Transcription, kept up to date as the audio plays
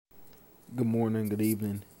Good morning, good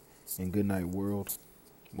evening, and good night, world.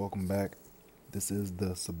 Welcome back. This is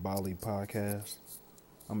the Sabali Podcast.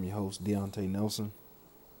 I'm your host, Deontay Nelson.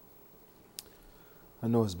 I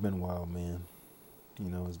know it's been a while, man.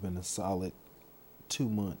 It's been a solid 2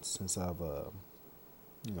 months since I've,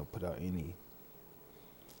 put out any,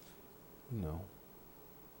 you know,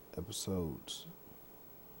 episodes.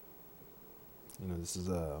 This is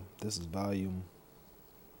volume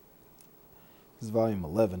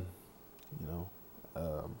 11. You know,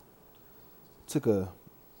 took a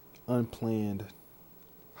unplanned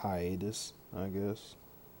hiatus, I guess.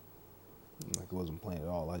 Like it wasn't planned at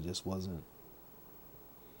all. I just wasn't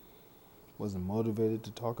motivated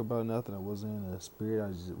to talk about nothing. I wasn't in a spirit.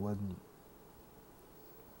 I just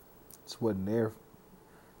wasn't there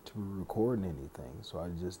to be recording anything. So I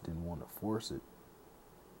just didn't want to force it.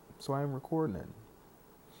 So I am recording it.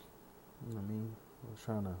 You know what I mean? I was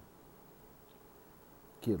trying to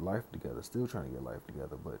get life together. Still trying to get life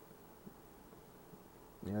together, but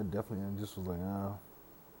yeah, I just was like, I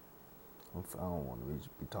don't want to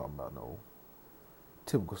be talking about no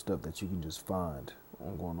typical stuff that you can just find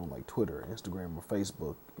going on like Twitter, Instagram, or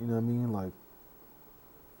Facebook. You know what I mean? Like,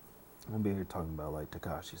 I'm gonna be here talking about like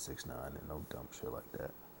Tekashi 6ix9ine and no dumb shit like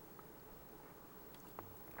that.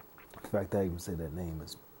 The fact that I even say that name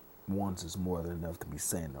is more than enough to be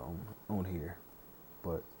saying on here,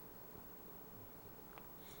 but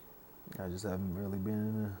I just haven't really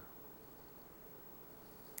been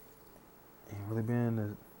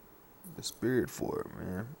in the spirit for it,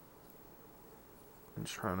 man. I'm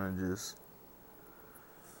just trying to just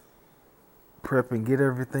prep and get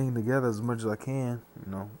everything together as much as I can,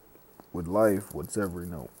 with life, whatever,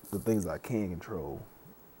 the things I can control.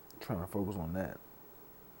 I'm trying to focus on that.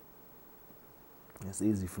 It's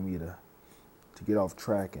easy for me to get off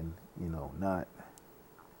track and, not,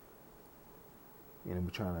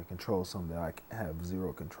 be trying to control something that I have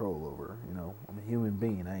zero control over. I'm a human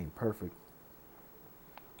being. I ain't perfect.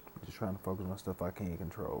 I'm just trying to focus on stuff I can't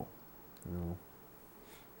control.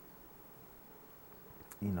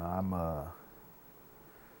 I'm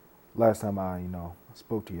last time I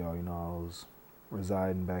spoke to y'all, I was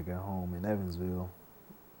residing back at home in Evansville,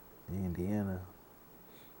 Indiana.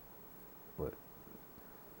 But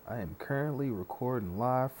I am currently recording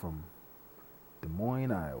live from Des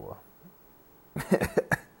Moines, Iowa.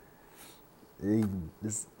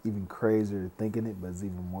 It's even crazier thinking it, but it's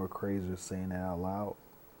even more crazier saying it out loud.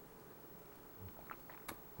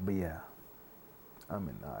 But yeah, I'm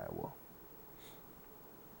in Iowa.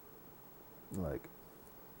 Like,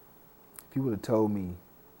 if you would have told me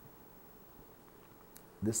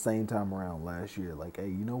this same time around last year, like, hey,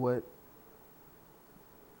 you know what?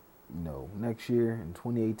 Next year in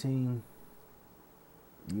 2018,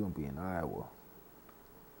 you gonna be in Iowa.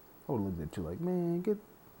 I would have looked at you like, man, get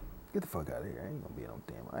the fuck out of here. I ain't gonna be no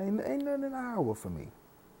damn. Ain't nothing in Iowa for me.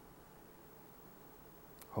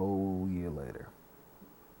 Whole year later,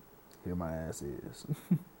 here my ass is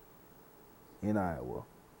in Iowa.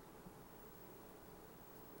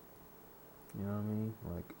 You know what I mean?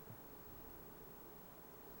 Like,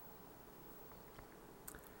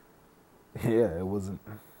 yeah, it wasn't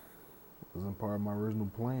part of my original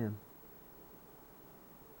plan.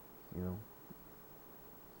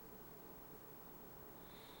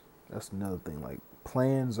 That's another thing. Like,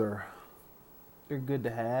 plans they're good to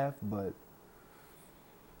have, but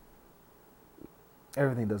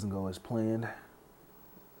everything doesn't go as planned.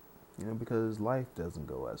 Because life doesn't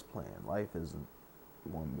go as planned. Life isn't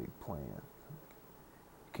one big plan.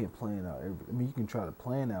 You can't plan out everything. I mean, you can try to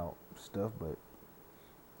plan out stuff, but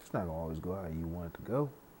it's not gonna always go how you want it to go.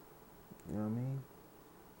 You know what I mean?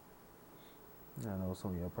 I know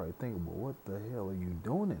some of y'all probably thinking, well, what the hell are you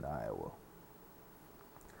doing in Iowa?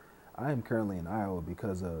 I am currently in Iowa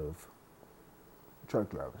because of truck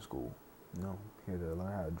driving school. Here to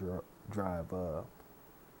learn how to drive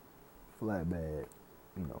flatbed,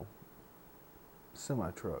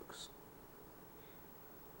 semi trucks.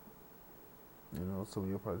 So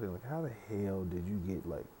you're probably thinking, like, how the hell did you get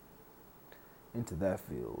like into that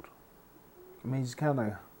field? I mean, it just kind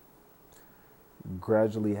of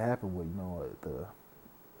gradually happened with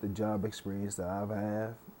the job experience that I've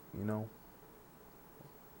had.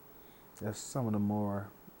 That's some of the more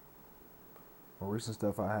recent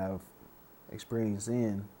stuff I have experience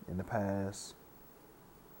in the past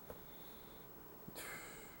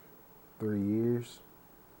 3 years.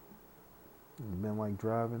 It's been like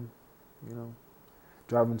driving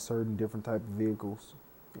certain different type of vehicles.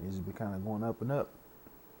 It's been kind of going up and up.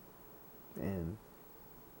 And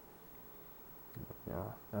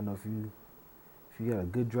I know if you got a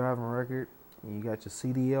good driving record and you got your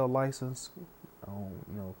CDL license,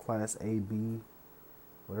 on, class A, B,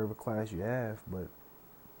 whatever class you have, but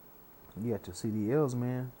you got your CDLs,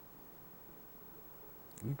 man.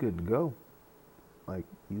 You good to go. Like,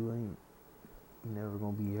 you ain't never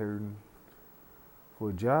gonna be hurting for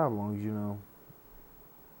a job as long as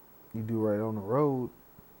you do right on the road.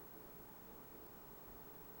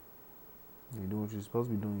 You're doing what you're supposed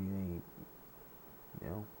to be doing. You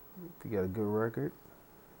ain't, if you got a good record,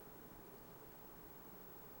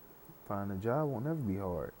 finding a job won't never be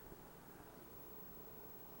hard.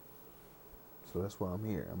 So that's why I'm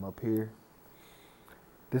here. I'm up here.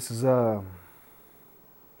 This is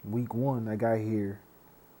week 1. I got here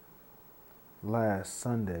last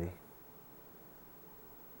Sunday.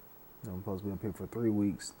 I'm supposed to be up here for 3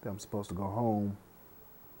 weeks. Then I'm supposed to go home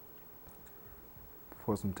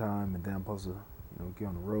for some time, and then I'm supposed to, get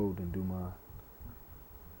on the road and do my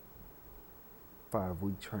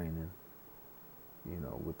 5-week training,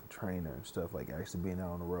 with the trainer and stuff, like actually being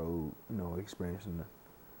out on the road, experiencing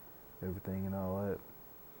everything and all that.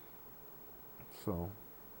 So,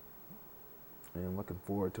 and looking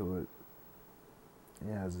forward to it.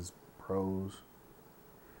 It has its pros,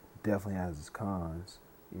 definitely has its cons.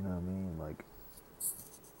 You know what I mean? Like,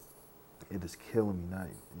 it is killing me not,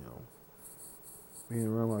 being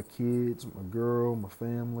around my kids, my girl, my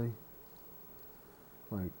family.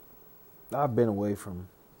 Like, I've been away from,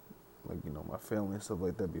 my family and stuff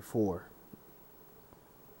like that before.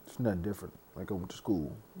 It's nothing different. Like, I went to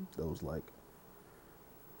school. That was,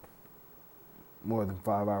 more than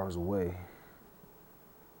 5 hours away.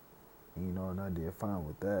 And I did fine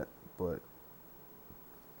with that. But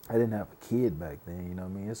I didn't have a kid back then, you know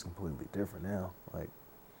what I mean? It's completely different now. Like,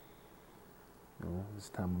 this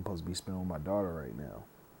time I'm supposed to be spending with my daughter right now.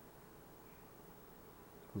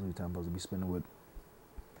 This is the time I'm supposed to be spending with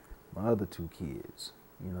my other 2 kids,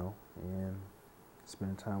 and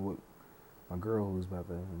spending time with my girl who's about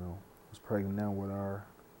to, who's pregnant now with our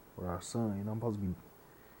son. I'm supposed to be,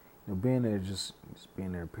 being there, just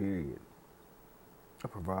being there, period. A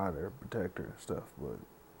provider, a protector and stuff, but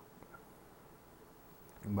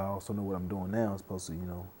I also know what I'm doing now is supposed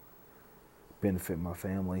to, benefit my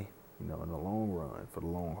family, in the long run, for the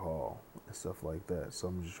long haul and stuff like that. So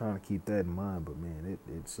I'm just trying to keep that in mind, but man,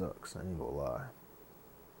 it sucks. I ain't gonna lie.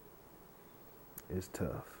 It's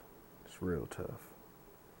tough. It's real tough.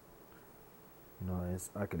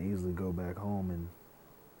 I can easily go back home and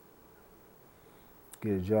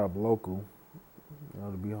get a job local,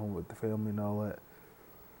 to be home with the family and all that.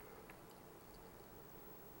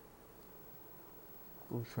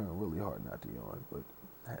 I was trying really hard not to yawn, but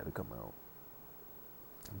I had to come out.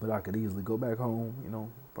 But I could easily go back home,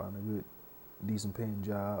 find a good, decent paying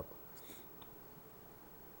job,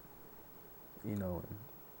 and so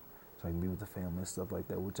I can be with the family and stuff like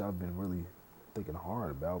that, which I've been really thinking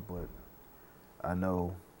hard about. But I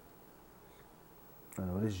know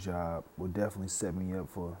this job will definitely set me up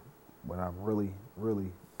for what I'm really,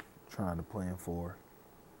 really trying to plan for.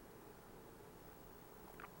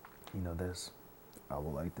 That's I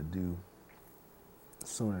would like to do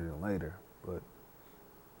sooner than later. But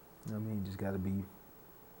just gotta be,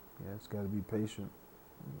 it's gotta be patient.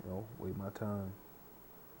 Wait my time.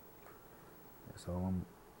 That's all I'm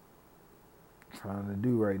trying to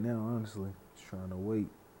do right now, honestly. Just trying to wait,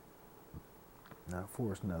 not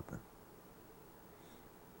force nothing.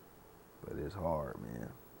 But it's hard, man.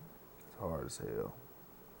 It's hard as hell.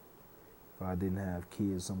 If I didn't have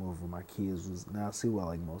kids, some of my kids was, now I see why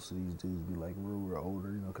like most of these dudes be like real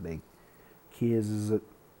older, cause they kids is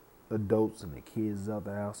adults and the kids is out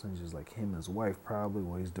the house, and just like him and his wife probably,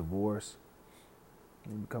 when he's divorced,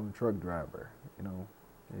 he become a truck driver,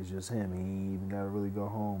 It's just him. He ain't even gotta really go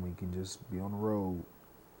home. He can just be on the road.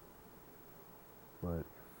 But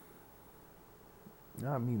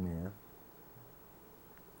not me, man.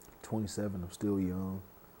 27, I'm still young.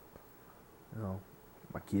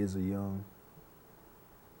 My kids are young.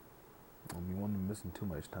 I don't want them missing too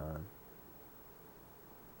much time.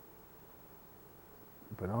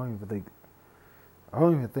 But I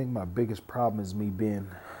don't even think my biggest problem is me being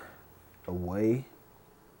away.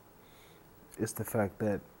 It's the fact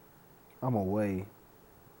that I'm away,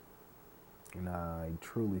 and I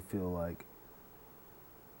truly feel like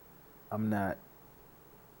I'm not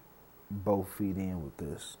both feet in with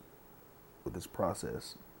this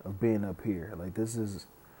process of being up here. Like, this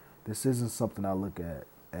isn't something I look at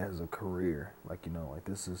as a career. Like,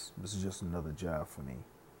 this is just another job for me.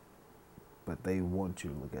 But they want you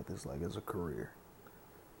to look at this like as a career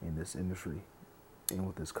in this industry and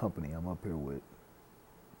with this company I'm up here with.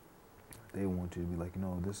 They want you to be like,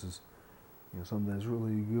 this is, something that's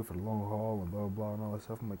really good for the long haul and blah, blah, blah, and all that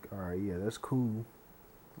stuff. I'm like, all right, yeah, that's cool.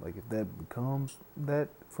 Like if that becomes that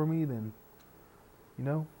for me, then you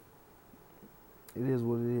know, it is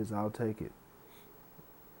what it is. I'll take it.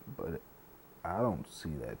 But I don't see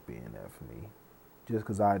that being that for me. Just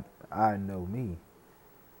because I know me,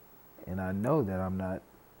 and I know that I'm not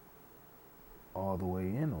all the way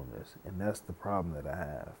in on this, and that's the problem that I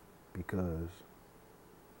have, because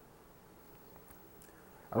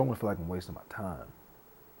I don't want to feel like I'm wasting my time.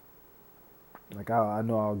 Like I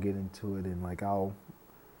know I'll get into it, and like I'll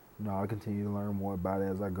continue to learn more about it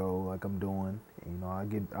as I go, like I'm doing. And,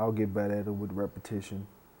 I'll get better at it with repetition.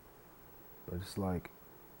 But it's like,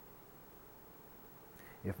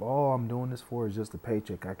 if all I'm doing this for is just a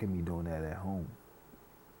paycheck, I can be doing that at home,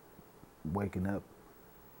 waking up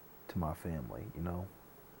to my family,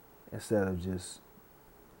 instead of just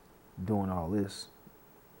doing all this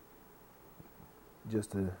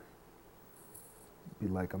just to be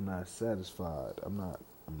like, I'm not satisfied. I'm not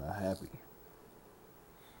happy.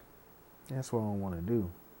 That's what I don't want to do.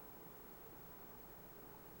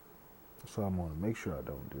 That's what I want to make sure I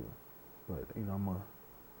don't do. But I'm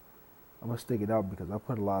gonna stick it out, because I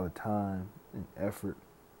put a lot of time and effort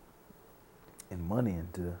and money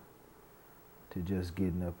into just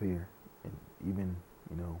getting up here, and even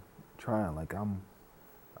trying. Like I'm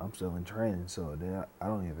still in training, so I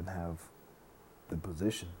don't even have the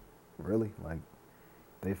position really. Like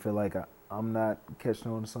they feel like I'm not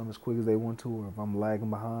catching on to something as quick as they want to, or if I'm lagging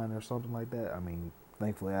behind or something like that. I mean,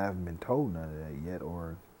 thankfully I haven't been told none of that yet,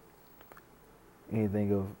 or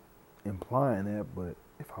anything of implying that. But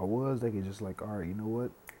if I was, they could just like, all right, you know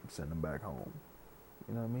what, send them back home.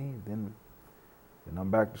 You know what I mean? Then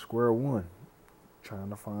I'm back to square one, trying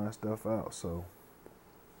to find stuff out. So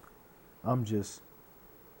I'm just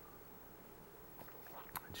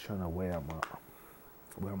trying to weigh out my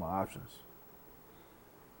options.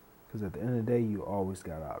 Because at the end of the day, you always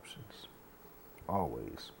got options.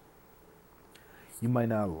 Always. You might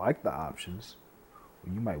not like the options,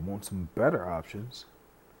 or you might want some better options,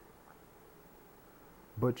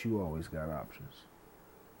 but you always got options.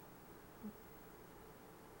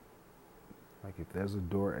 Like if there's a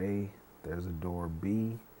door A, there's a door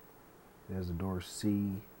B, there's a door C,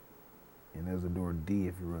 and there's a door D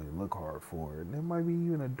if you really look hard for it. And there might be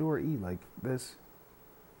even a door E. Like there's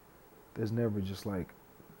never just like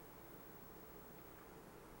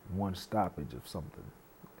one stoppage of something.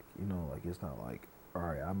 Like it's not like, all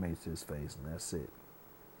right, I made this face and that's it.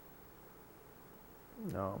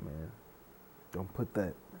 No, man. Don't put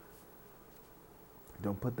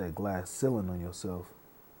that glass ceiling on yourself.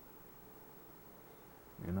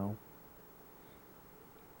 Because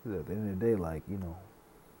at the end of the day, like,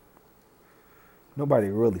 nobody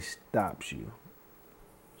really stops you.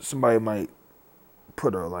 Somebody might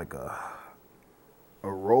put a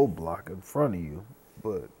roadblock in front of you,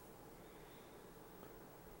 but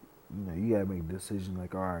you gotta make a decision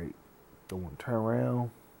like, all right, don't want to turn around,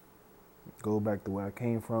 go back to where I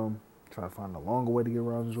came from, try to find a longer way to get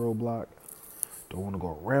around this roadblock. Don't want to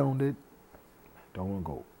go around it. Don't want to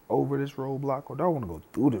go over this roadblock, or don't want to go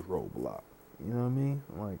through this roadblock. You know what I mean?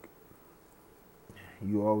 Like,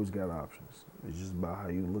 you always got options. It's just about how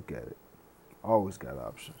you look at it. Always got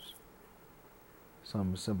options.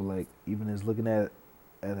 Something simple like, even as looking at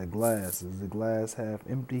a glass, is the glass half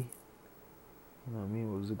empty? You know what I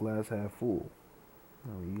mean? Or is the glass half full?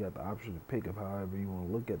 You got the option to pick of however you want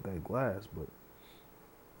to look at that glass, but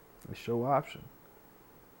it's your option.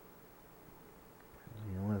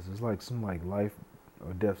 Unless it's like some like life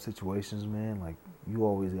or death situations, man, like you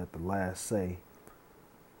always got the last say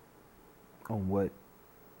on what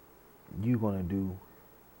you're gonna do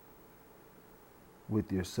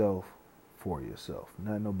with yourself, for yourself,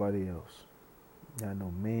 not nobody else. Not no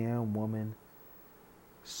man, woman,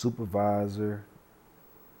 supervisor,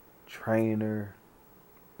 trainer,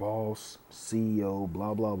 boss, CEO,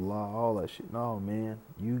 blah, blah, blah, all that shit. No, man,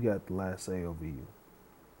 you got the last say over you.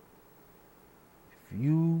 If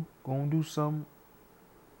you gonna do something,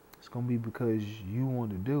 it's gonna be because you want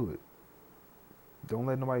to do it. Don't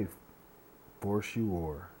let nobody force you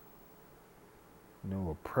or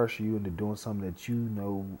pressure you into doing something that you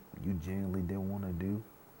genuinely didn't want to do.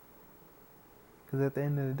 Because at the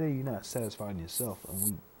end of the day, you're not satisfying yourself,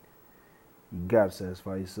 and you gotta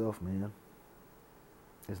satisfy yourself, man.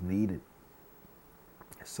 It's needed.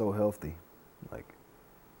 It's so healthy. Like,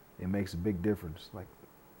 it makes a big difference. Like,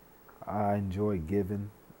 I enjoy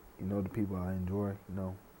giving, the people I enjoy,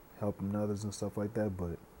 helping others and stuff like that,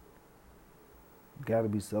 but you gotta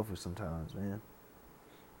be selfish sometimes, man.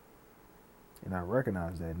 And I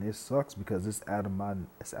recognize that, and it sucks because it's out of my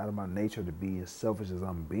nature to be as selfish as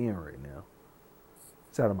I'm being right now.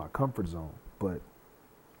 It's out of my comfort zone, but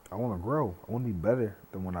I want to grow. I want to be better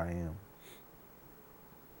than what I am.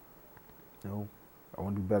 You know, I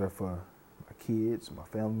want to be better for my kids, my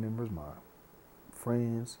family members, my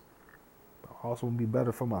friends. But I also want to be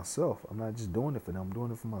better for myself. I'm not just doing it for them. I'm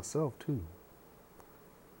doing it for myself too.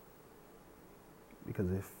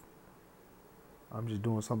 Because if I'm just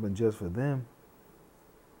doing something just for them,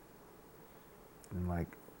 and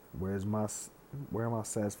like, where am I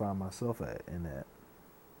satisfying myself at in that?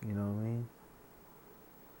 You know what I mean?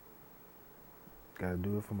 Gotta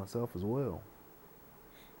do it for myself as well.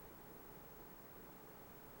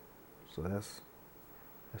 So that's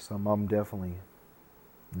something I'm definitely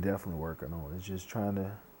working on. It's just trying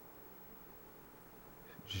to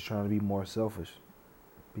be more selfish,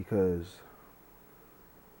 because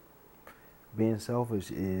being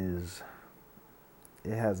selfish it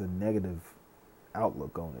has a negative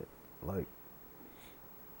outlook on it. Like,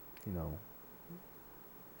 you know,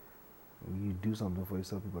 when you do something for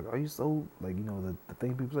yourself, people are like, "Are you so," like, you know, the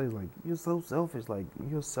thing people say is like, "You're so selfish." Like,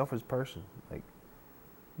 you're a selfish person. Like,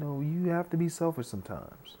 no, you have to be selfish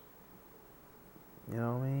sometimes. You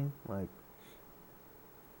know what I mean? Like,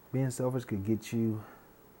 being selfish could get you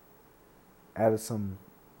out of some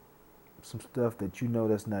stuff that you know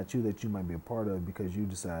that's not you, that you might be a part of, because you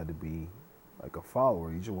decide to be like a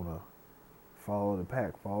follower. You just want to follow the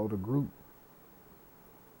pack, follow the group.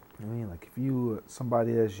 You know what I mean? Like, if you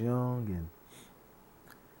somebody that's young and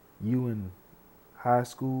you in high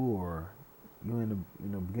school, or you in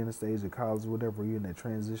the beginning stage of college or whatever, you're in that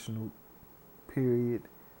transitional period,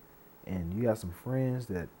 and you got some friends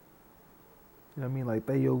that, you know what I mean, like,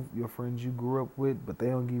 they your friends you grew up with, but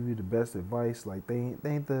they don't give you the best advice. Like, they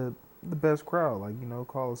ain't the best crowd. Like, you know,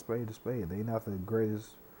 call a spade a spade. They not the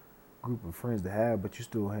greatest group of friends to have, but you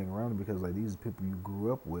still hang around them because, like, these are people you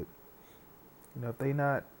grew up with. You know, if they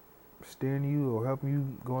not steering you or helping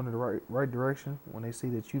you go in the right direction, when they see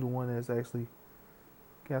that you the one that's actually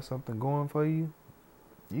got something going for you,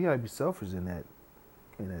 you gotta be selfish in that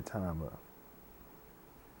time of,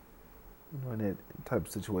 you know, in that type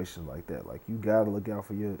of situation like that. Like, you gotta look out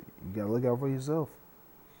for yourself.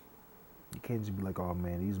 You can't just be like, "Oh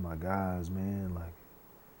man, these my guys, man. Like,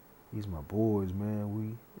 these my boys,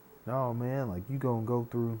 man. No, man. Like, you gonna go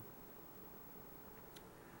through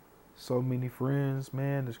so many friends,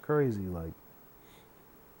 man. It's crazy. Like,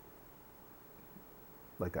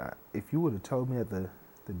 if you would have told me that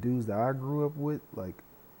the dudes that I grew up with, like,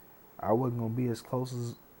 I wasn't gonna be as close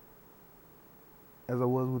as I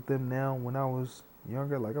was with them now when I was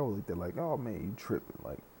younger, like, I would look at like, "Oh man, you tripping?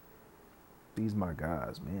 Like, these my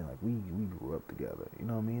guys, man. Like, we grew up together. You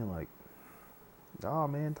know what I mean? Like, oh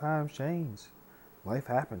man, times change, life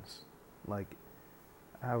happens. Like,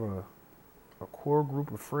 I have a core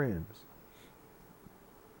group of friends,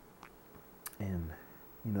 and,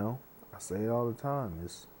 you know, I say it all the time.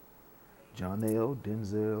 It's John L,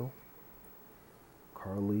 Denzel,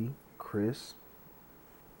 Carly, Chris,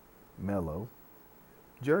 Mello,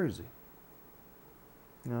 Jersey.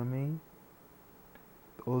 You know what I mean?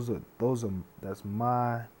 That's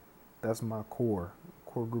my core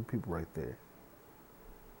group of people right there.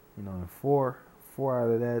 You know, and four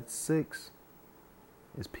out of that 6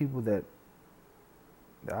 is people that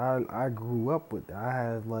I grew up with. I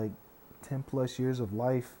have like 10 plus years of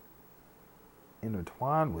life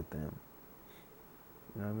intertwined with them.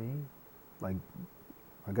 You know what I mean? Like,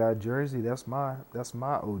 I got Jersey. That's my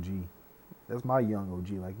OG. That's my young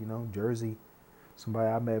OG. Like, you know, Jersey, somebody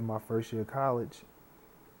I met in my first year of college.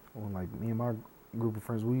 When, like, me and my group of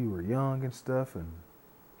friends, we were young and stuff, and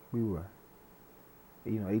we were,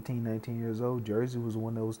 you know, 18, 19 years old. Jersey was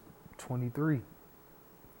one that was 23.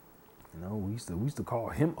 You know, we used to call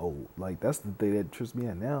him old. Like, that's the thing that trips me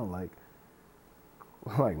out now. Like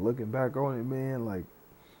looking back on it, man, like,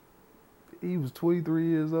 he was 23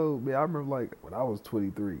 years old. Man, I remember, like, when I was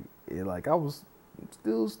 23, and, like, I was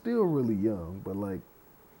still really young, but, like,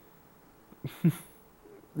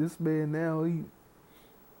 this man now,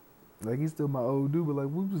 he's still my old dude, but, like,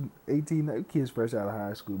 we was 18, kids fresh out of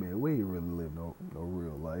high school, man. We ain't really lived no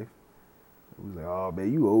real life. We was like, "Oh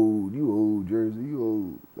man, you old Jersey, you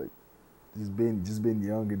old." Like, just been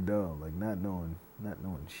young and dumb, like, not knowing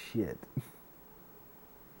shit.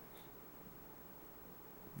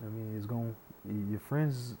 I mean, your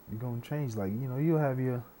friends, you're gonna change. Like, you know, you'll have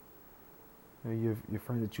your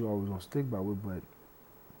friends that you always gonna stick by with, but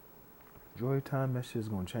enjoy your time. That shit's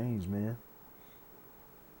gonna change, man.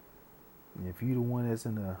 And if you the one that's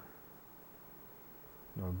in a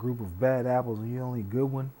group of bad apples and you're the only good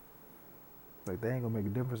one, like, they ain't gonna make a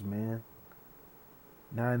difference, man.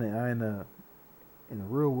 Now in the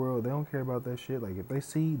real world, they don't care about that shit. Like, if they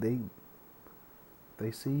see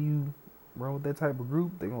you run with that type of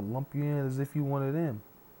group, they're gonna lump you in as if you one of them.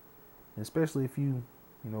 And especially if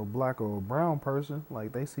black or a brown person,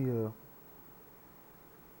 like they see a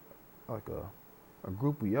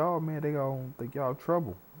group of y'all, man, they gonna think y'all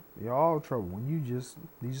trouble. Y'all all trouble. When these just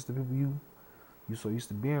the people you so used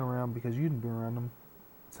to being around because you didn't been around them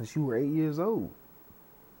since you were 8 years old.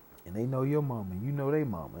 And they know your mama, you know they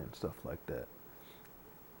mama and stuff like that.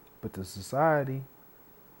 But the society,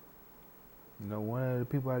 one of the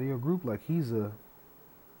people out of your group, like he's a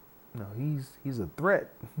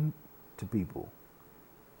threat to people.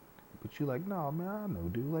 But you like, no, man, I know,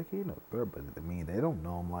 dude. Like, he ain't no threat. But I mean, they don't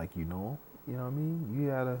know him like you know him. You know what I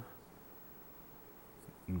mean?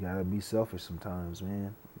 You gotta be selfish sometimes,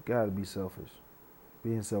 man. You gotta be selfish.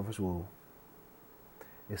 Being selfish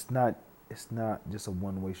it's not just a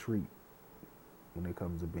one-way street when it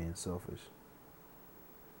comes to being selfish.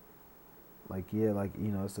 Like, yeah, like,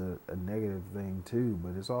 it's a negative thing too,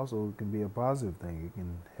 but it can be a positive thing. It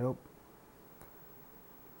can help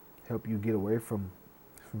you get away from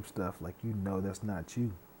stuff. Like, that's not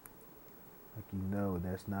you. Like,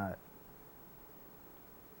 that's not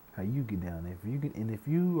how you get down. If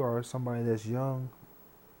you are somebody that's young,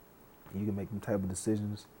 you can make them type of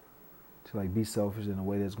decisions to like be selfish in a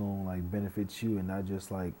way that's gonna like benefit you and not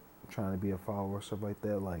just like trying to be a follower or stuff like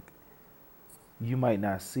that. Like, you might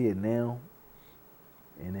not see it now,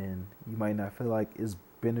 and then you might not feel like it's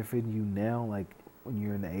benefiting you now, like when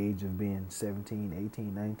you're in the age of being 17,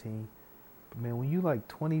 18, 19. But man, when you like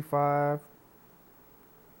 25,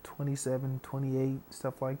 27, 28,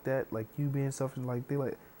 stuff like that, like you being selfish, like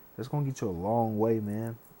that's gonna get you a long way,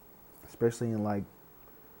 man. Especially in like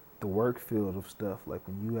the work field of stuff. Like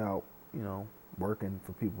when you out, working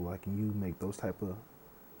for people, like, and you make those type of,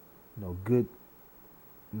 good,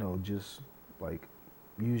 just like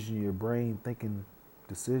using your brain, thinking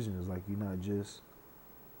decisions. Like you're not just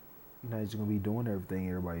gonna be doing everything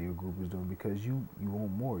everybody in your group is doing, because you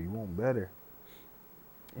want more, you want better.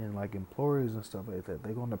 And like employers and stuff like that,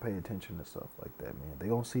 they're gonna pay attention to stuff like that, man. They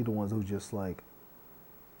gonna see the ones who just like,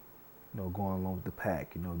 going along with the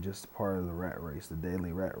pack, just part of the rat race, the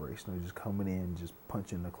daily rat race, just coming in, just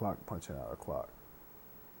punching the clock, punching out the clock.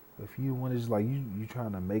 If you want to just like, you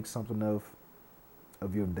trying to make something of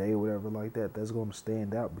your day or whatever like that, that's going to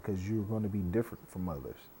stand out because you're going to be different from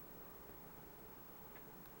others.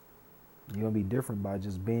 You're going to be different by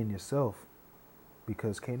just being yourself,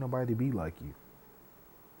 because can't nobody be like you.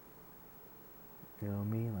 You know what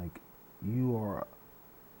I mean? Like, you are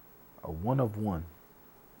a one of one.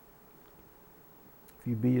 If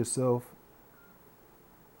you be yourself,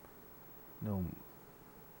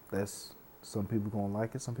 that's, some people gonna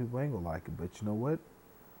like it, some people ain't gonna like it. But you know what?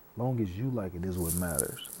 Long as you like it is what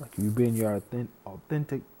matters. Like, if you being your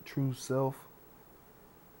authentic, true self,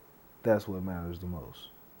 that's what matters the most.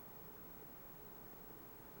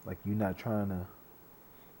 Like, you're not trying to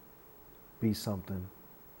be something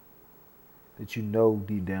that you know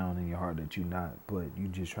deep down in your heart that you're not, but you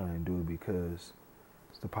just trying to do it because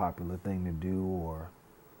it's the popular thing to do, or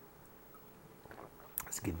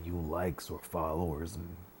it's getting you likes or followers.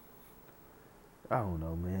 And I don't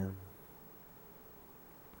know, man.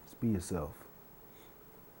 Just be yourself.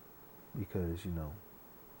 Because,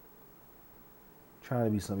 trying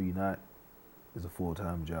to be something you're not is a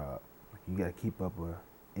full-time job. Like, you got to keep up a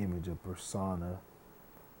image, a persona.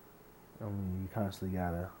 I mean, you constantly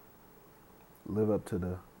got to live up to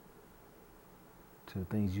the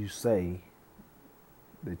things you say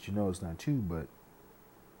that it's not you, but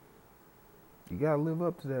you gotta live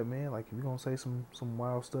up to that, man. Like, if you're gonna say some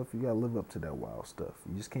wild stuff, you gotta live up to that wild stuff.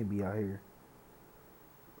 You just can't be out here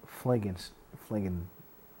flinging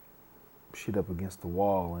shit up against the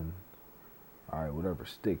wall and, all right, whatever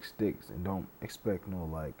sticks, and don't expect no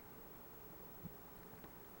like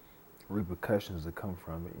repercussions that come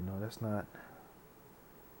from it. It's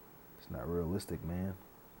not realistic, man.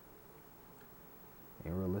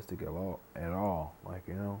 Ain't realistic at all. Like,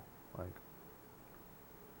 like,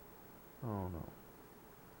 I don't know.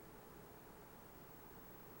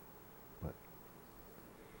 But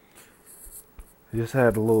I just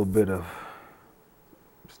had a little bit of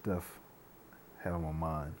stuff had on my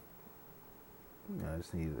mind. I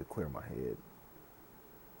just needed to clear my head.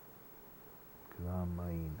 Cause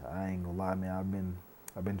I ain't gonna lie, man.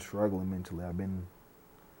 I've been struggling mentally. I've been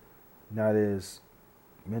not as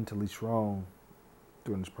mentally strong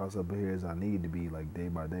during this process up here as I need to be. Like, day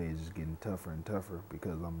by day, it's just getting tougher and tougher,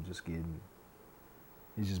 because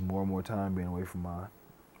it's just more and more time being away from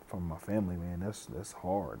my family, man. That's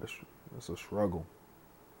hard. That's a struggle.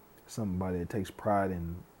 Somebody that takes pride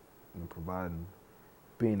in providing,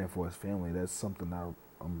 being there for his family. That's something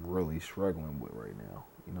I'm really struggling with right now.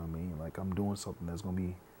 You know what I mean? Like I'm doing something that's gonna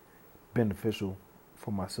be beneficial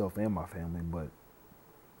for myself and my family, but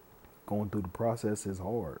going through the process is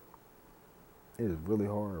hard. It is really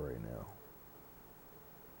hard right now.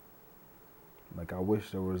 Like I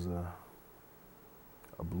wish there was a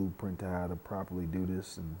blueprint to how to properly do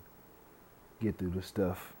this and get through this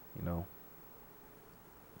stuff, you know.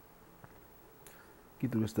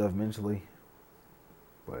 Get through this stuff mentally.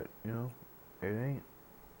 But, you know, it ain't.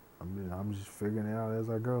 I'm just figuring it out as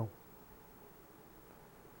I go.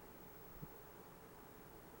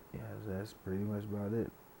 Yeah, that's pretty much about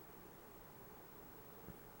it.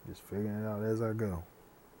 Just figuring it out as I go.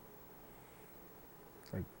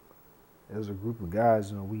 Like, there's a group of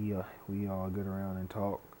guys, you know, we all get around and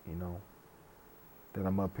talk, you know, that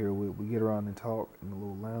I'm up here with. We get around and talk in the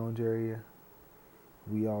little lounge area.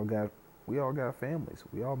 We all got families.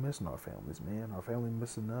 We all missing our families, man. Our family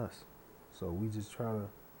missing us. So we just try to,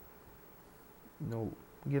 you know,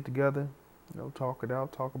 get together, you know, talk it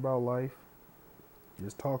out, talk about life.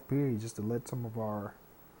 Just talk, period, just to let some of our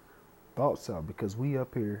thoughts out, because we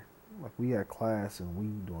up here, like we at class and we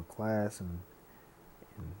doing class and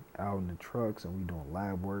out in the trucks and we doing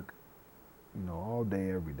lab work, you know, all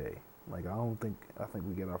day, every day. Like I think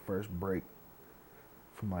we get our first break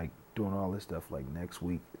from like doing all this stuff like next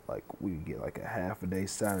week. Like we get like a half a day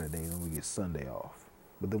Saturday and then we get Sunday off.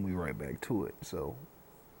 But then we right back to it. So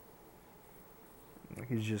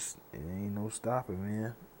like it ain't no stopping,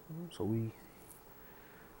 man. So we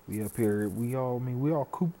up here, we all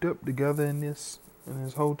cooped up together in this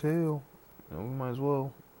hotel. You know, we might as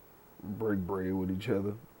well break bread with each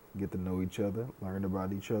other, get to know each other, learn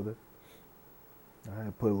about each other. I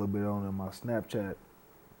had put a little bit on in my Snapchat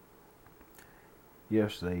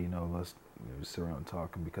yesterday, you know, let's just sit around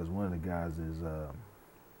talking, because one of the guys is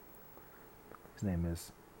his name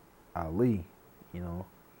is Ali, you know.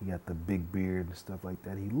 He got the big beard and stuff like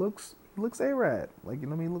that. He looks Arab. Like, you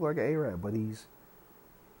know what I mean? He look like an Arab, but he's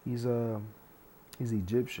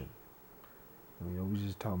Egyptian. You know, we was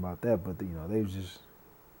just talking about that, but you know, they was just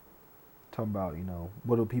talking about, you know,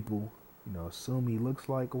 what do people, you know, assume he looks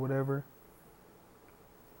like or whatever.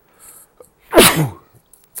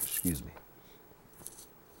 Excuse me.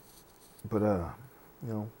 But you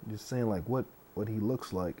know, just saying like what he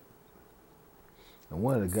looks like. And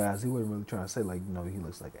one of the guys, he wasn't really trying to say like, you know, he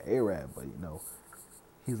looks like an Arab, but you know,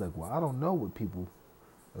 he's like, well, I don't know what people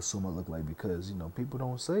assume I look like, because, you know, people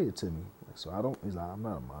don't say it to me. So he's like, I'm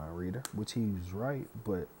not a mind reader, which he was right,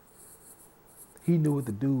 but he knew what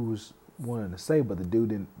the dude was wanting to say, but the dude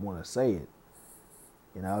didn't want to say it.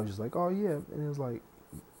 And I was just like, oh yeah. And it was like,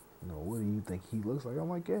 you know, what do you think he looks like? I'm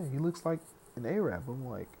like, yeah, he looks like an Arab. I'm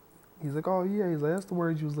like, he's like, oh yeah. He's like, that's the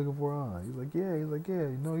word you was looking for, huh? He's like, yeah. He's like, yeah.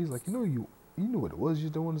 You know, he's like, you knew what it was. You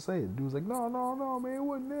just don't want to say it. The dude was like, no, man, it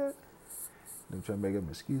wasn't that. They were trying to make up an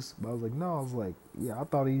excuse, but I was like, no. I was like, yeah, I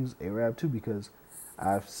thought he was Arab too, because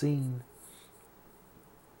I've seen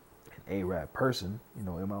an Arab person, you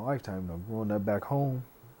know, in my lifetime. You know, growing up back home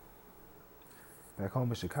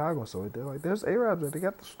in Chicago and so they're like, there's Arabs that they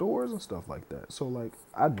got the stores and stuff like that. So like,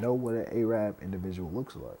 I know what an Arab individual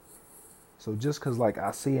looks like. So just cause like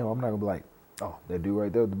I see him, I'm not gonna be like, oh, that dude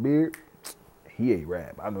right there with the beard, he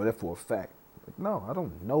Arab. I know that for a fact. Like, no, I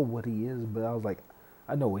don't know what he is, but I was like,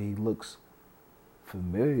 I know what he looks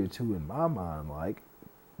familiar to in my mind, like,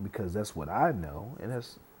 because that's what I know, and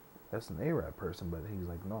that's an Arab person. But he's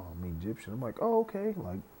like, no, I'm Egyptian. I'm like, oh, okay,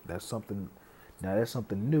 like that's something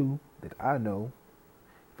new that I know.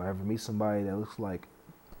 If I ever meet somebody that looks like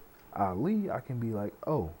Ali, I can be like,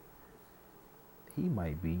 oh, he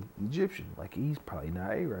might be Egyptian. Like, he's probably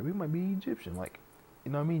not Arab. He might be Egyptian. Like,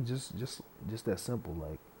 you know what I mean? Just that simple.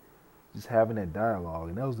 Like, just having that dialogue.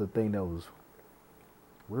 And that was the thing that was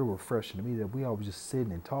real refreshing to me, that we all was just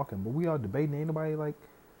sitting and talking, but we all debating. Ain't nobody like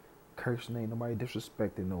cursing. Ain't nobody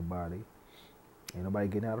disrespecting nobody. Ain't nobody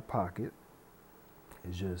getting out of pocket.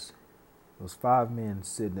 It's just those 5 men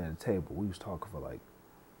sitting at a table. We was talking for like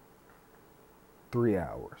 3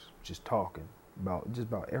 hours, just talking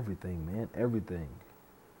about everything, man. Everything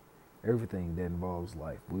that involves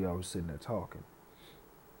life. We all was sitting there talking,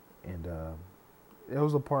 and it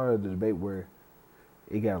was a part of the debate where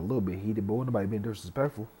it got a little bit heated, but nobody being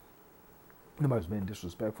disrespectful. Nobody's being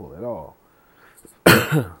disrespectful at all.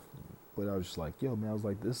 But I was just like, yo, man,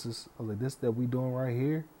 this that we doing right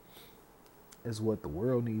here is what the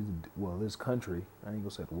world needs to do. Well, this country, I ain't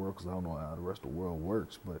gonna say the world because I don't know how the rest of the world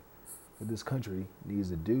works, but what this country needs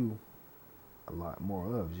to do a lot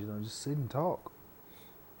more of, you know, just sit and talk.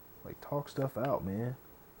 Like, talk stuff out, man.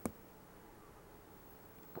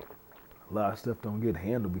 A lot of stuff don't get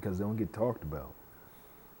handled because they don't get talked about.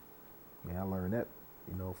 Man, I learned that,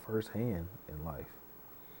 you know, firsthand in life.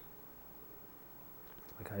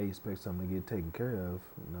 Like, how you expect something to get taken care of,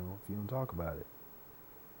 if you don't talk about it?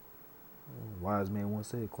 Wise man once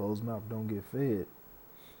said, closed mouth don't get fed.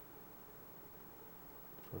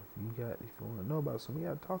 So if you want to know about something, you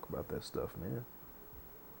got to talk about that stuff, man.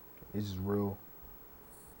 It's just really,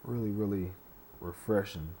 really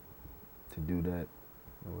refreshing to do that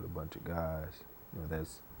with a bunch of guys.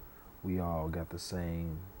 We all got the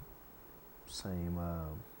same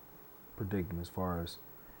predicament as far as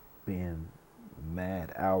being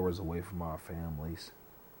mad hours away from our families,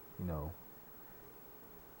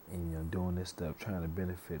 and doing this stuff, trying to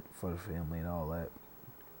benefit for the family and all that.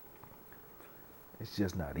 It's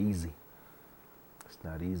just not easy. It's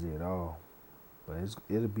not easy at all. But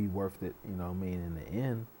it'll be worth it, in the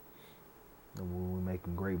end. When we're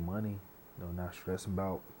making great money, not stressing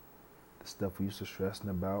about the stuff we used to stressing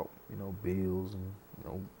about, bills and,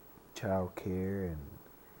 child care, and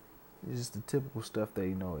it's just the typical stuff that,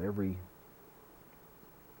 every,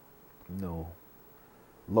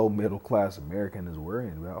 low middle class American is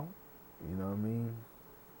worrying about. You know what I mean?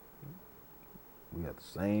 We got the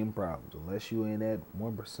same problems. Unless you ain't at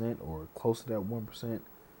 1% or close to that 1%,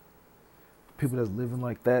 people that's living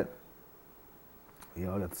like that, we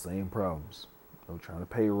all got the same problems. Trying to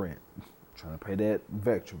pay rent, trying to pay that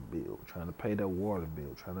Vectrum bill, trying to pay that water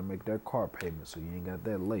bill, trying to make that car payment so you ain't got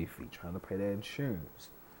that late fee, trying to pay that insurance.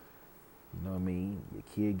 You know what I mean? Your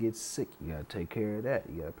kid gets sick, you gotta take care of that.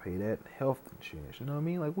 You gotta pay that health insurance. You know what I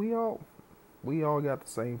mean? Like, we all got the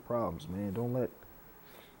same problems, man. Don't let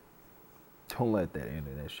that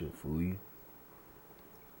internet shit fool you.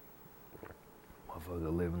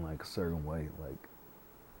 Motherfucker living like a certain way, like,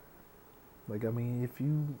 I mean, if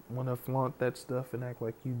you want to flaunt that stuff and act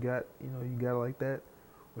like you got it like that,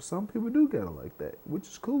 well, some people do got it like that, which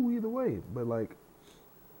is cool either way. But, like,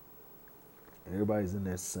 everybody's in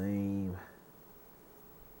that same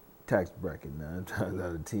tax bracket 9 times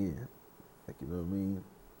out of 10. Like, you know what I mean?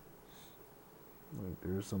 Like,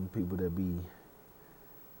 there's some people that be,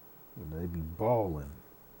 they be balling,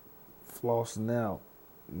 flossing out,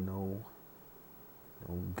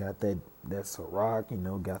 got that Ciroc,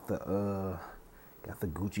 got the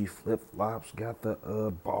Gucci flip flops, got the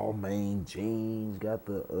Balmain jeans, got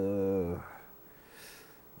the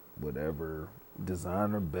whatever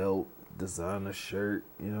designer belt, designer shirt.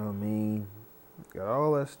 You know what I mean? Got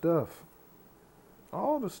all that stuff,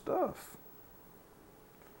 all the stuff,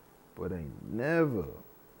 but ain't never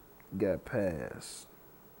got past.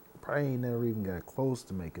 Probably ain't never even got close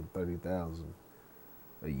to making $30,000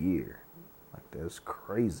 a year. Like, that's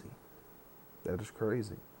crazy. That is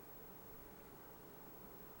crazy.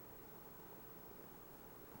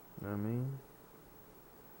 You know what I mean?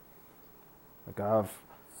 Like,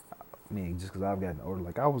 just because I've gotten older,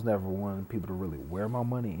 like, I was never one of the people to really wear my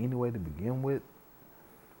money anyway to begin with.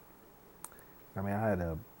 I mean, I had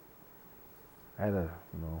a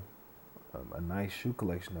nice shoe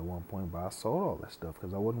collection at one point, but I sold all that stuff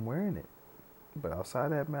because I wasn't wearing it. But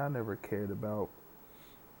outside that, man, I never cared about,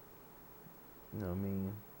 you know what I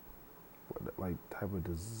mean, what, like, type of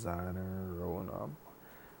designer or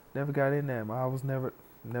never got in that. I was never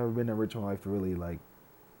been that rich in my life to really, like,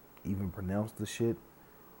 even pronounce the shit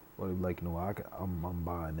or like, I'm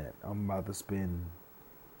buying that. I'm about to spend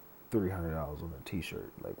 $300 on a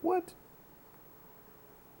t-shirt. Like, what?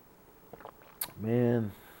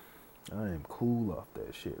 Man, I am cool off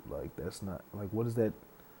that shit. Like, that's not, like, what does that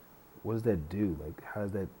do? Like,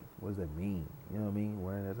 what does that mean? You know what I mean?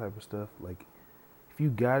 Wearing that type of stuff. Like, if you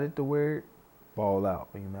got it to wear it, ball out.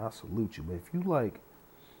 I salute you. But if you, like,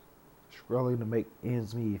 struggling to make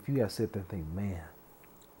ends meet, if you gotta sit there and think, man,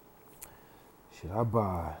 should I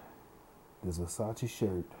buy this Versace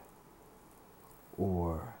shirt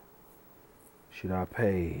or should I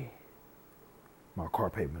pay my car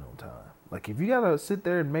payment on time? Like, if you gotta sit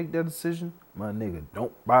there and make that decision, my nigga,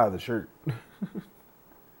 don't buy the shirt.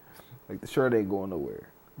 Like, the shirt ain't going nowhere.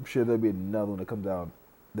 I'm sure there'll be another one that comes out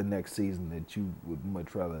the next season that you would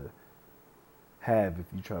much rather have if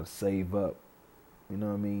you try to save up. You know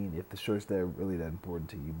what I mean? If the shirt's really that important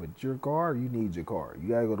to you. But your car, you need your car. You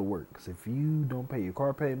gotta go to work. Because if you don't pay your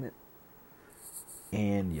car payment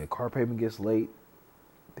and your car payment gets late,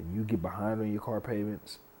 then you get behind on your car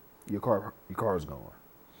payments, your car's gone.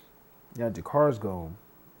 Now that your car's gone,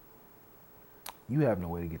 you have no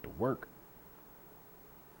way to get to work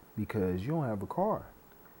because you don't have a car.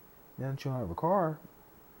 Now that you don't have a car,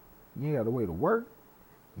 you ain't got a way to work.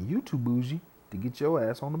 You too bougie to get your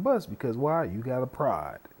ass on the bus because why? You got a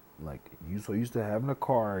pride. Like, you so used to having a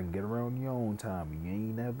car and get around your own time. You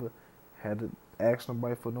ain't never had to ask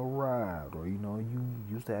nobody for no ride, or you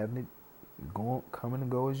used to having it come and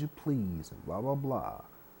go as you please and blah blah blah.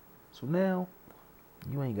 So now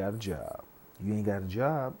You ain't got a job. You ain't got a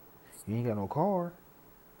job. You ain't got no car.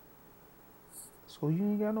 So you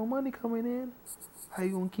ain't got no money coming in. How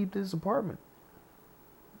you gonna keep this apartment?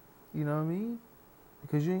 You know what I mean?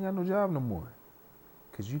 Because you ain't got no job no more.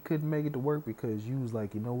 Because you couldn't make it to work because you was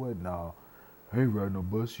like, you know what? Nah, I ain't riding no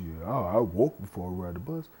bus yet. I walk before I ride the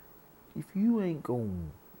bus. If you ain't gonna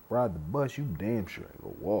ride the bus, you damn sure ain't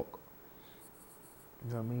gonna walk.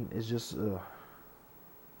 You know what I mean? It's just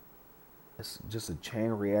a chain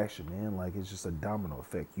reaction, man. Like, it's just a domino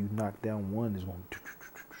effect. You knock down one, it's gonna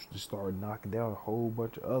just start knocking down a whole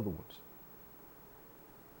bunch of other ones.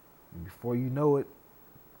 And before you know it,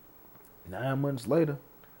 9 months later,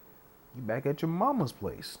 you back at your mama's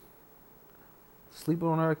place, sleeping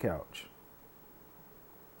on her couch.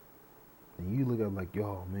 And you look up like,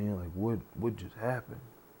 yo, man, like, what just happened?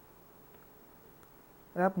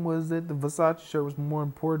 What happened was that the Versace shirt was more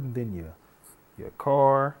important than your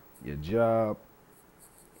car, your job,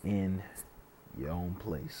 and your own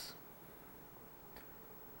place.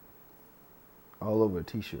 All over a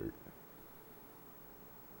t-shirt.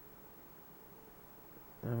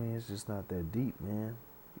 I mean, it's just not that deep, man.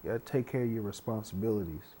 You gotta take care of your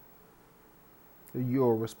responsibilities. They're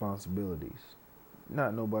your responsibilities,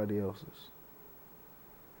 not nobody else's.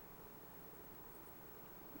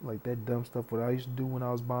 Like that dumb stuff what I used to do when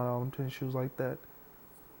I was buying all them tennis shoes like that.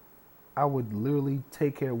 I would literally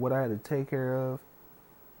take care of what I had to take care of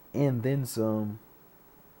and then some.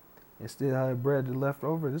 And still had bread left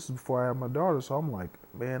over. This is before I had my daughter, so I'm like,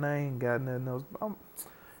 man, I ain't got nothing else. I'm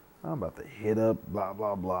about to hit up, blah,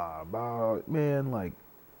 blah, blah, blah. Man, like,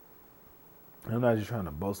 I'm not just trying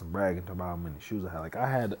to boast and brag and talk about how many shoes I had. Like, I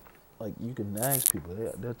had, like, you can ask people.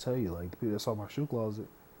 They'll tell you, like, the people that saw my shoe closet.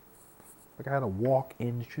 Like, I had a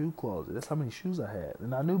walk-in shoe closet. That's how many shoes I had.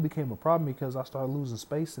 And I knew it became a problem because I started losing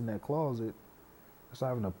space in that closet. I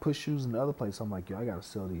started having to push shoes in the other place. I'm like, yo, I got to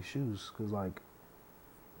sell these shoes. Because, like,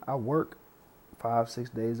 I work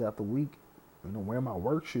 5-6 days out the week, you know, wearing my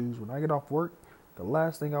work shoes. When I get off work, the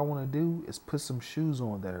last thing I want to do is put some shoes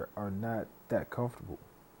on that are not that comfortable.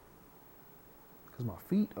 Because my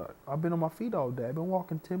feet, I've been on my feet all day. I've been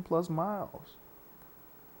walking 10 plus miles.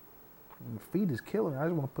 My feet is killing me. I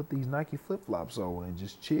just want to put these Nike flip-flops on and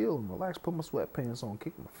just chill and relax, put my sweatpants on,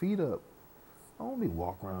 kick my feet up. I don't be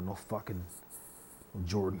walking around no fucking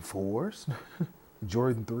Jordan 4s,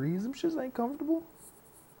 Jordan 3s. Them shits ain't comfortable.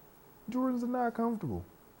 Jordans are not comfortable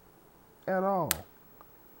at all.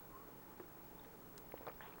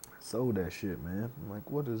 Sold that shit, man. I'm like,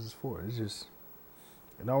 what is this for? It's just,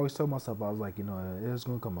 and I always told myself, I was like, you know, there's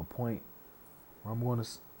gonna come a point where I'm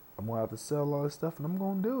gonna have to sell all this stuff, and I'm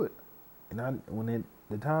gonna do it. And when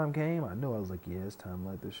the time came, I knew I was like, yeah, it's time to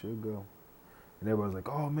let this shit go. And everybody's like,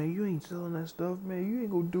 oh man, you ain't selling that stuff, man. You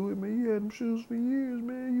ain't gonna do it, man. You had them shoes for years,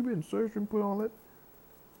 man. You been searching, put all that.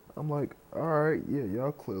 I'm like, all right, yeah,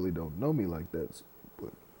 y'all clearly don't know me like that,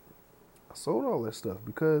 but I sold all that stuff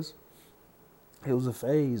because it was a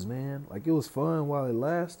phase, man. Like, it was fun while it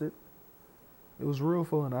lasted. It was real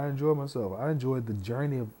fun. I enjoyed myself. I enjoyed the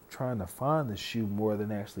journey of trying to find the shoe more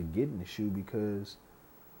than actually getting the shoe because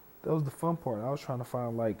that was the fun part. I was trying to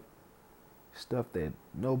find, like, stuff that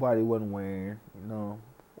nobody wasn't wearing, you know,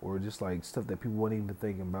 or just, like, stuff that people weren't even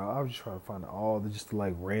thinking about. I was just trying to find all the just,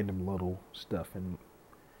 like, random little stuff. And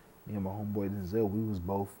me and my homeboy Denzel, we was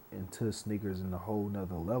both into sneakers in a whole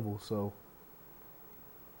nother level, so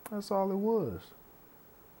that's all it was.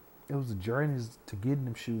 It was the journeys to getting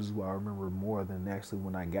them shoes is what I remember more than actually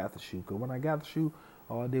when I got the shoe. Because when I got the shoe,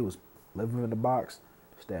 all I did was leave them in the box,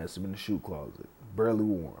 stash them in the shoe closet, barely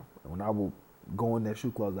wore them. And when I would go in that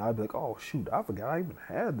shoe closet, I'd be like, oh, shoot, I forgot I even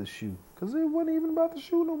had the shoe. Because it wasn't even about the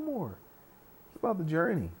shoe no more. It's about the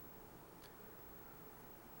journey.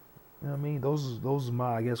 You know what I mean? Those are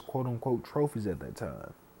my, I guess, quote-unquote trophies at that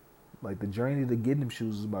time. Like, the journey to getting them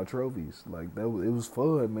shoes was about trophies. Like, it was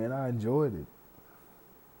fun, man. I enjoyed it.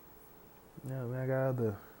 Yeah, man, I got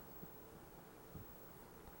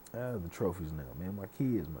other trophies now, man. My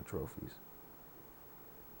kids, my trophies.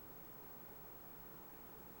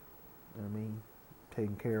 You know what I mean?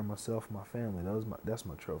 Taking care of myself and my family. That's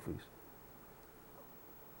my trophies.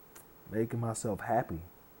 Making myself happy.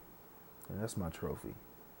 And that's my trophy.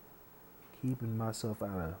 Keeping myself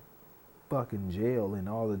out of fucking jail and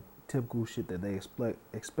all the typical shit that they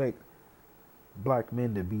expect black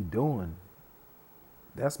men to be doing.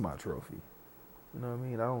 That's my trophy. You know what I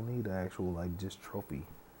mean? I don't need an actual, like, just trophy.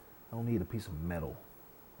 I don't need a piece of metal.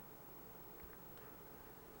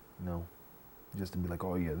 You know, just to be like,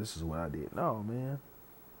 oh yeah, this is what I did. No, man.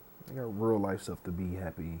 I got real life stuff to be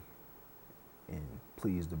happy and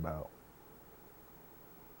pleased about.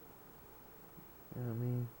 You know what I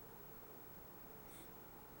mean?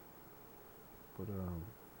 But I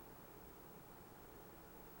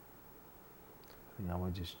think I'm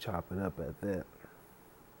gonna just chop it up at that.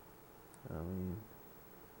 I mean,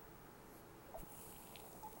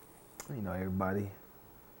 everybody,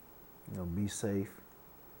 be safe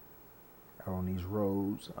out on these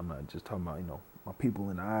roads. I'm not just talking about, my people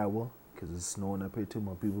in Iowa, because it's snowing up here too.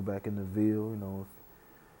 My people back in the Ville,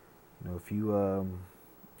 if you on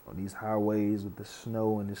these highways with the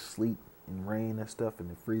snow and the sleet and rain and stuff and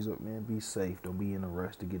the freeze up, man, be safe. Don't be in a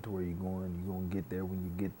rush to get to where you're going. You're gonna get there when you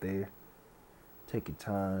get there. Take your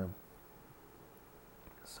time.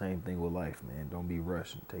 Same thing with life, man. Don't be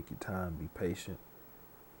rushing. Take your time. Be patient.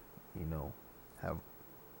 You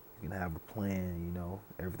can have a plan.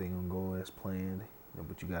 Everything gonna go as planned.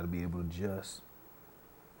 But you got to be able to adjust.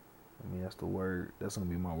 I mean, that's the word. That's gonna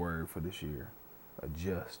be my word for this year.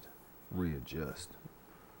 Adjust, readjust.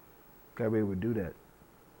 Gotta be able to do that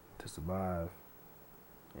to survive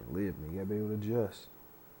and live. Man, you gotta be able to adjust.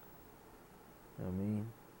 You know what I mean?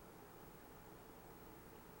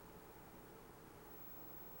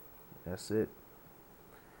 That's it.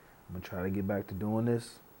 I'm gonna try to get back to doing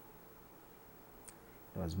this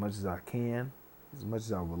as much as I can, as much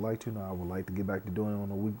as I would like to. I would like to get back to doing it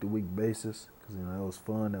on a week-to-week basis because that was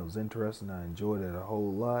fun, that was interesting. I enjoyed it a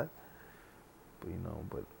whole lot.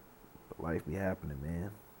 But life be happening,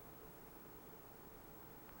 man.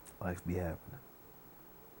 Life be happening.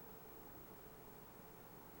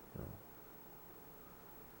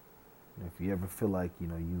 If you ever feel like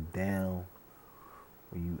you down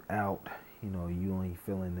or you out, you ain't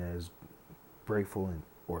feeling as grateful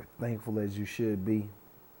or thankful as you should be,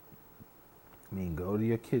 go to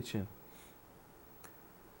your kitchen,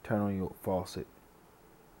 turn on your faucet,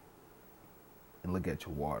 and look at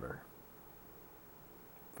your water.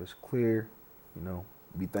 If it's clear,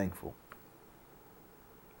 be thankful.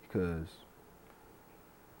 Because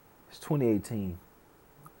it's 2018,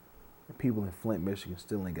 and people in Flint, Michigan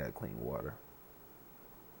still ain't got clean water.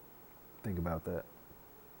 Think about that.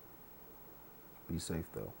 Be safe,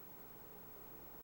 though.